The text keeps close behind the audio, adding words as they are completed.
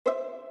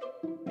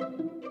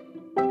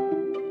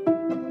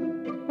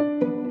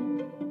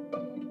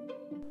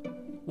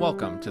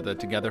Welcome to the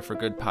Together for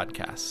Good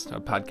podcast,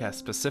 a podcast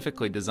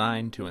specifically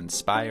designed to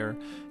inspire,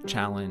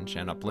 challenge,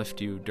 and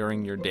uplift you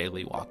during your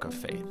daily walk of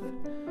faith.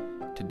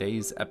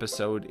 Today's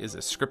episode is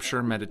a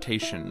scripture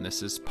meditation.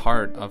 This is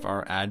part of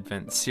our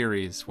Advent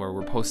series where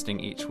we're posting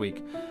each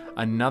week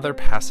another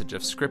passage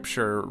of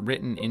scripture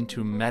written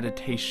into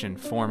meditation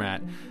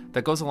format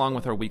that goes along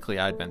with our weekly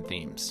Advent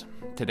themes.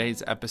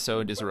 Today's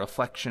episode is a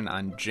reflection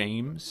on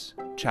James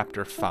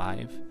chapter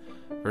 5,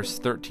 verse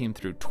 13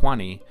 through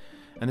 20,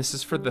 and this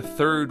is for the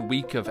third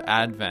week of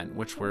Advent,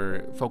 which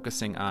we're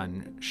focusing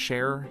on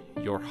share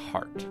your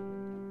heart.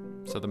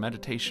 So the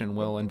meditation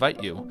will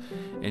invite you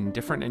in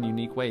different and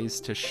unique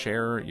ways to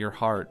share your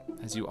heart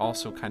as you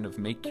also kind of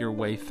make your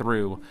way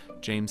through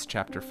James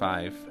chapter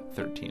 5,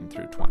 13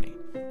 through 20.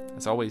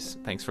 As always,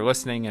 thanks for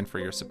listening and for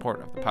your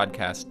support of the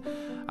podcast.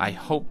 I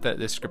hope that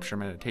this scripture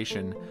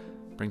meditation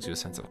brings you a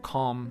sense of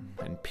calm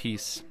and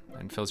peace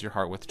and fills your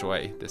heart with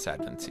joy this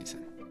Advent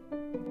season.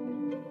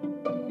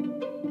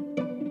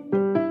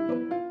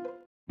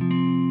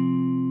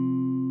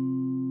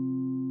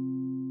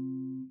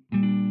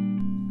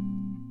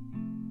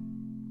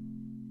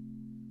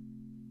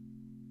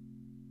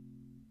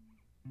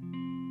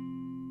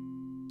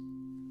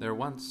 There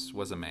once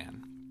was a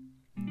man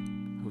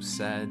who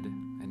said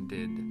and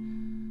did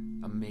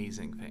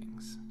amazing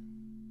things.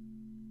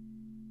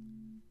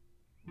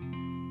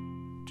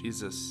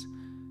 Jesus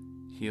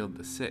healed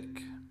the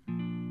sick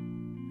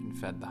and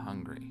fed the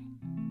hungry.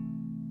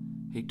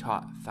 He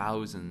taught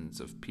thousands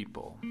of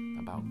people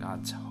about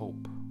God's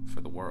hope for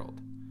the world.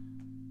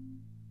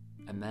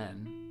 And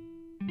then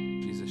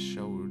Jesus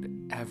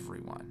showed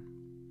everyone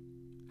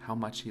how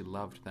much he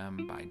loved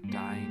them by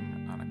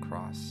dying on a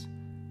cross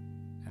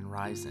and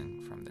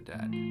rising from the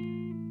dead.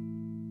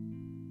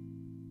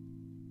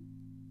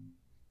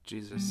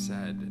 Jesus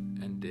said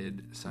and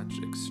did such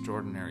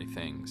extraordinary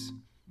things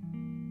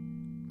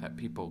that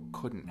people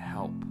couldn't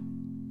help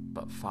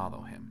but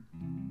follow him.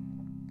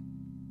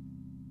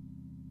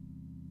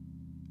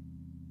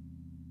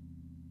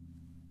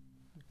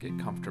 Get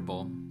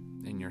comfortable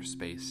in your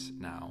space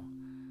now.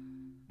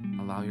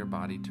 Allow your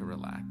body to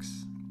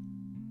relax.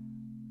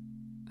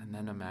 And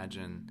then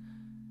imagine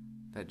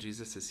that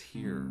Jesus is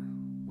here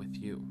with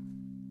you,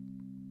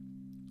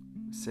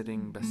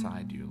 sitting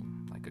beside you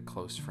like a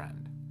close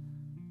friend.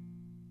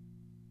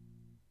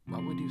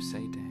 What would you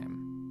say to him?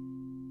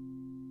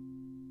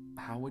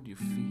 How would you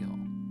feel?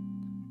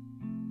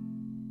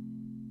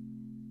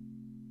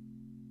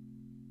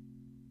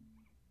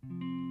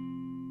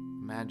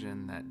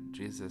 Imagine that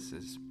Jesus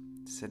is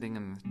sitting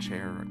in the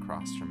chair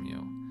across from you,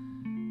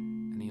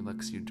 and he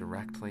looks you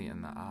directly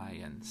in the eye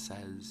and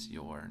says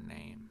your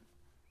name.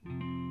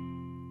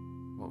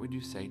 What would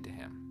you say to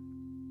him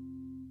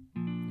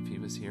if he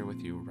was here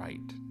with you right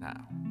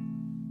now?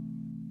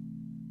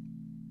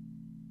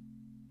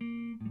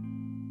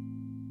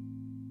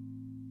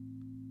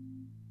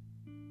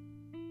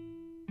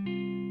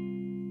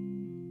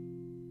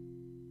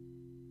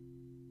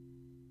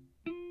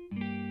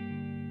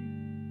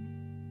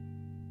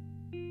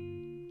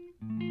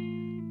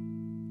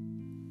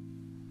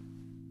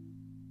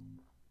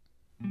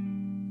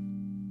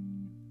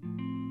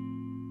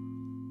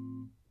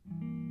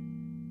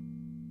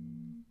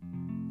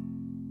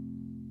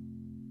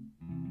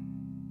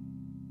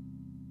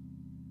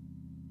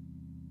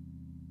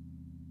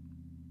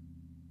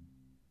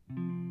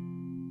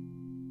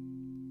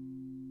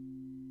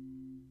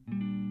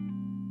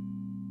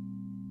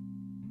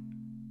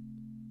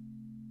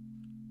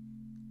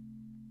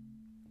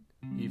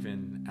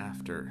 Even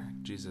after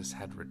Jesus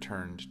had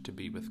returned to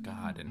be with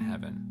God in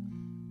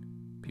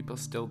heaven, people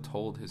still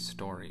told his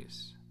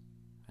stories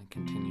and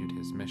continued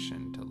his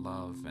mission to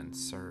love and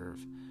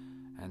serve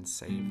and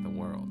save the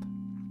world.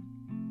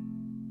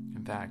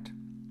 In fact,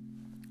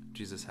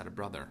 Jesus had a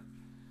brother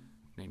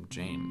named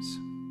James,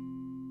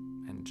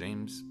 and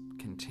James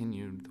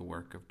continued the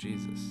work of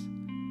Jesus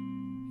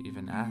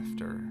even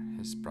after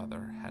his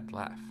brother had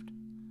left.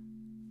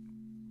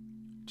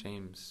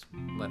 James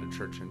led a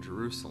church in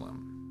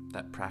Jerusalem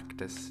that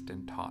practiced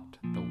and taught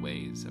the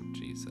ways of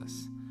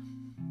Jesus.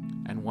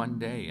 And one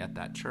day at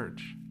that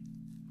church,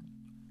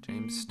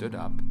 James stood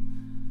up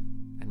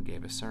and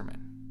gave a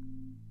sermon.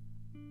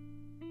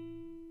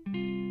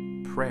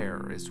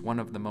 Prayer is one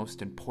of the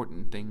most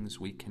important things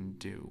we can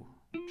do,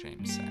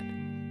 James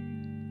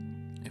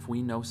said. If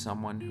we know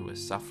someone who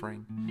is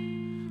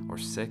suffering or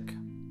sick,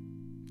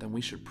 then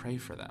we should pray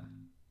for them.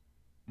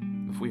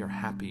 If we are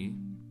happy,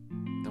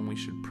 then we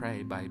should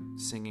pray by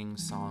singing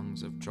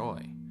songs of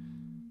joy.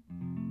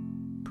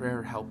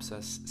 Prayer helps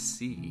us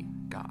see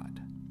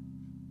God.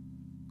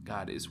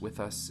 God is with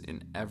us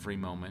in every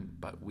moment,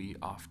 but we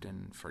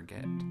often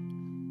forget.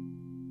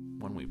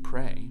 When we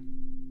pray,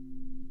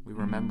 we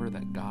remember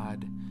that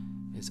God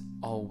is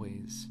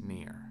always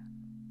near.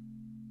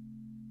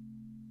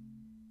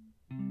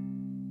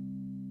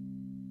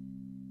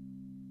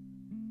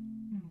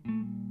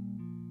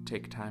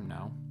 Take time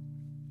now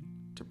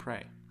to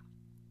pray.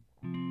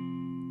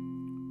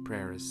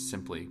 Prayer is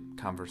simply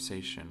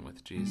conversation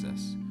with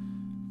Jesus.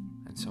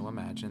 And so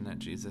imagine that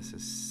Jesus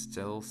is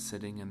still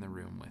sitting in the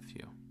room with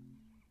you.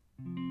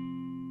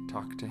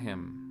 Talk to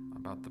him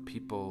about the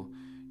people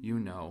you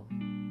know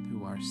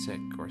who are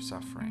sick or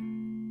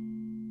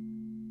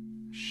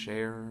suffering.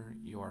 Share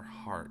your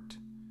heart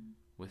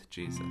with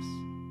Jesus.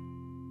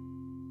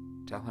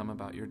 Tell him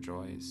about your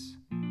joys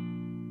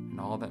and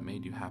all that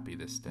made you happy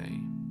this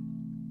day.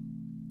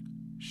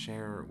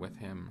 Share with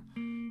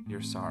him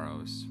your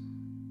sorrows,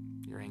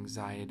 your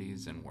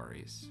anxieties and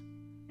worries.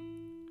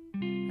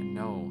 And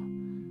know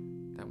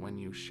that when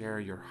you share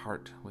your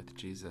heart with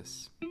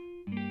Jesus,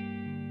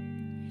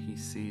 he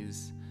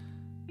sees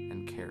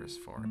and cares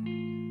for it.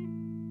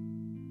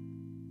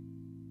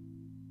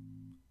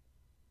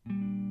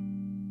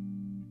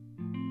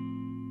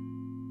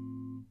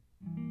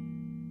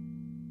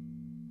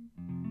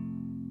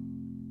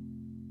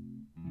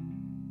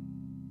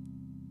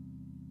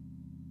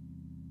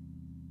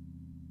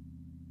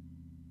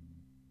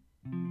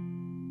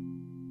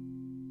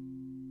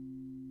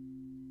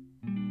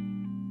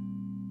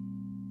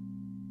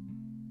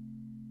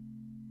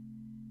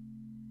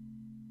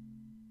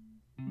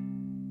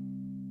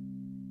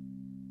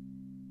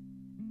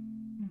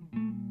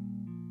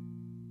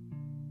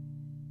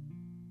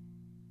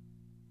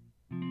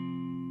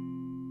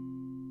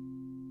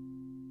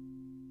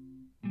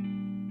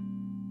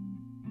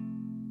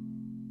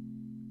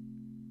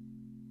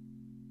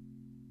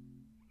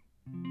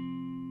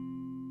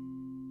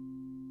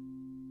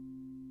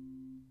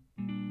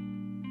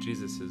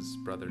 Jesus'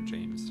 brother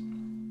James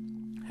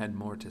had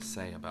more to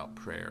say about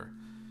prayer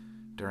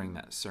during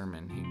that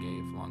sermon he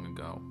gave long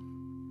ago.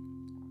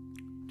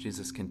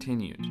 Jesus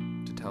continued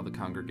to tell the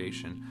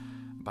congregation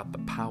about the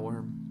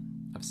power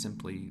of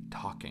simply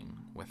talking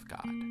with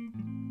God.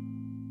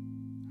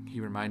 He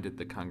reminded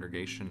the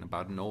congregation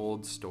about an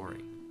old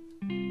story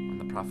when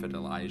the prophet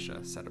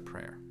Elijah said a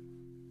prayer.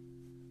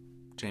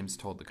 James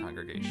told the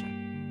congregation,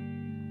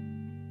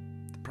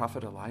 "The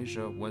prophet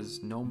Elijah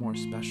was no more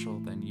special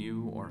than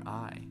you or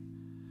I,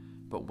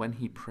 but when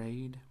he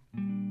prayed,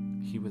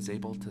 he was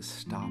able to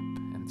stop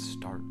and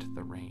start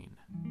the rain."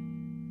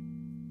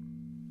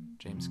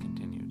 James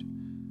continued,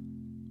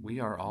 "We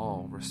are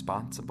all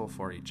responsible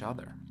for each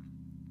other.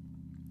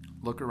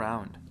 Look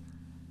around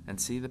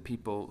and see the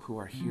people who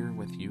are here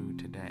with you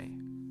today.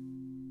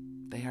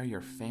 They are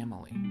your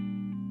family.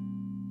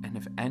 And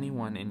if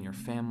anyone in your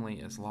family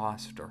is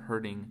lost or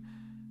hurting,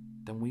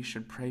 then we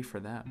should pray for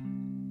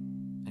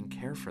them and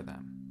care for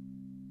them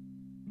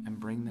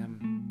and bring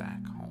them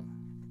back home."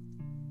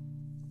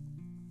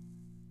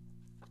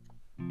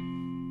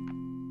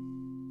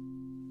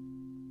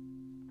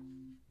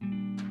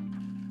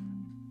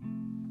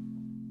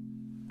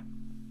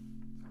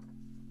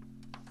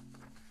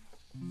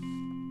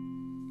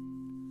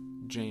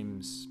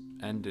 James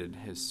ended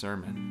his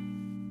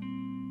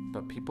sermon,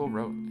 but people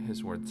wrote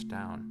his words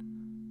down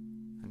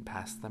and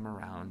passed them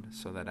around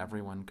so that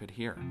everyone could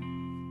hear.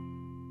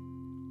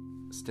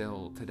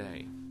 Still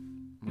today,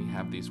 we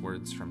have these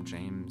words from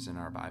James in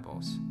our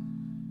Bibles,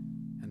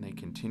 and they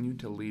continue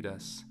to lead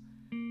us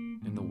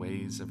in the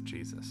ways of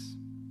Jesus.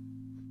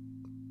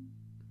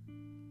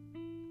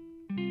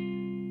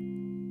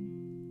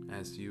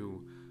 As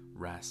you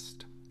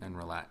rest and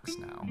relax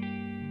now,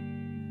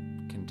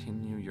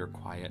 continue your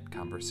quiet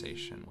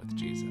conversation with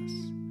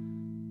Jesus.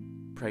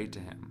 Pray to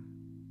him.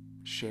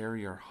 Share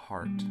your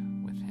heart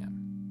with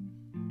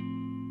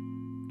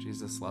him.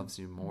 Jesus loves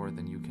you more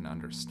than you can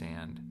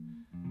understand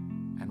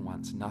and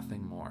wants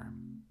nothing more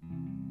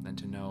than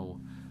to know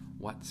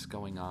what's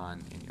going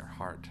on in your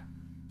heart,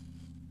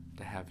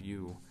 to have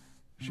you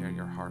share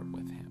your heart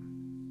with him.